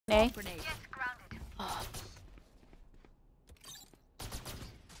A. Oh.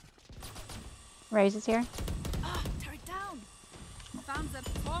 Raze is here. Turret down. Found the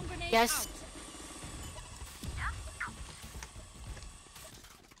bomb grenade. Yes. Out.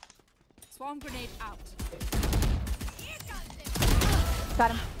 Swarm grenade out.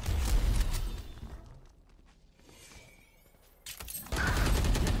 Got him.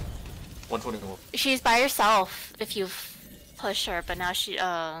 She's by herself if you push her, but now she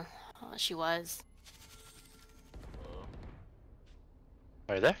was.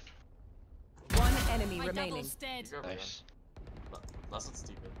 Are you there? One enemy remaining. Nice. That's not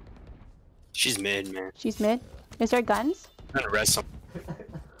stupid. She's mid, man. She's mid. Is there guns? I'm gonna rest some.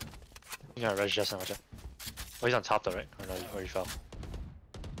 You gotta res Justin, watch out. Oh, he's on top though, right? Or no, or he fell.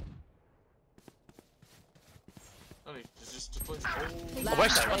 Oh, just place. Oh, right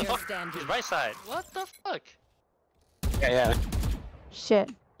side, what the fuck? He's right side. What the fuck? Yeah.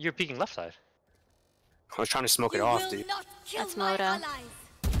 Shit. You're peeking left side. I was trying to smoke it off, dude. That's Moda.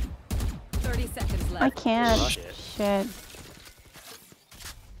 30 seconds left. I can't. Oh, Shit. shit.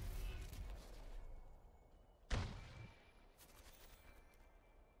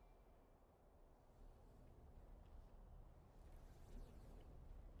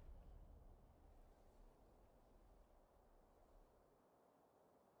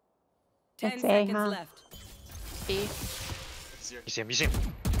 Ten It's A, seconds huh? left. B. You see him, you see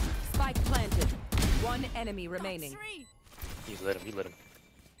him. Spike planted. One enemy remaining. He's lit him, he lit him.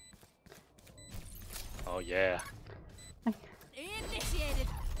 Oh yeah. Initiated.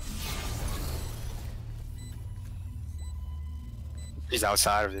 He's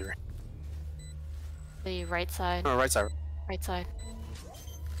outside of there. The right side. Oh, right side. Right side.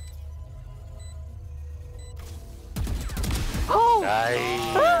 Oh!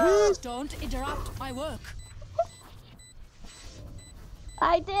 Nice. Don't interrupt my work.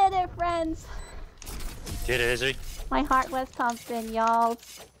 I did it, friends. Did it, Izzy? My heart was pumping, y'all.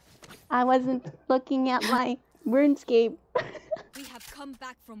 I wasn't looking at my RuneScape. We have come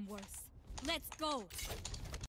back from worse. Let's go.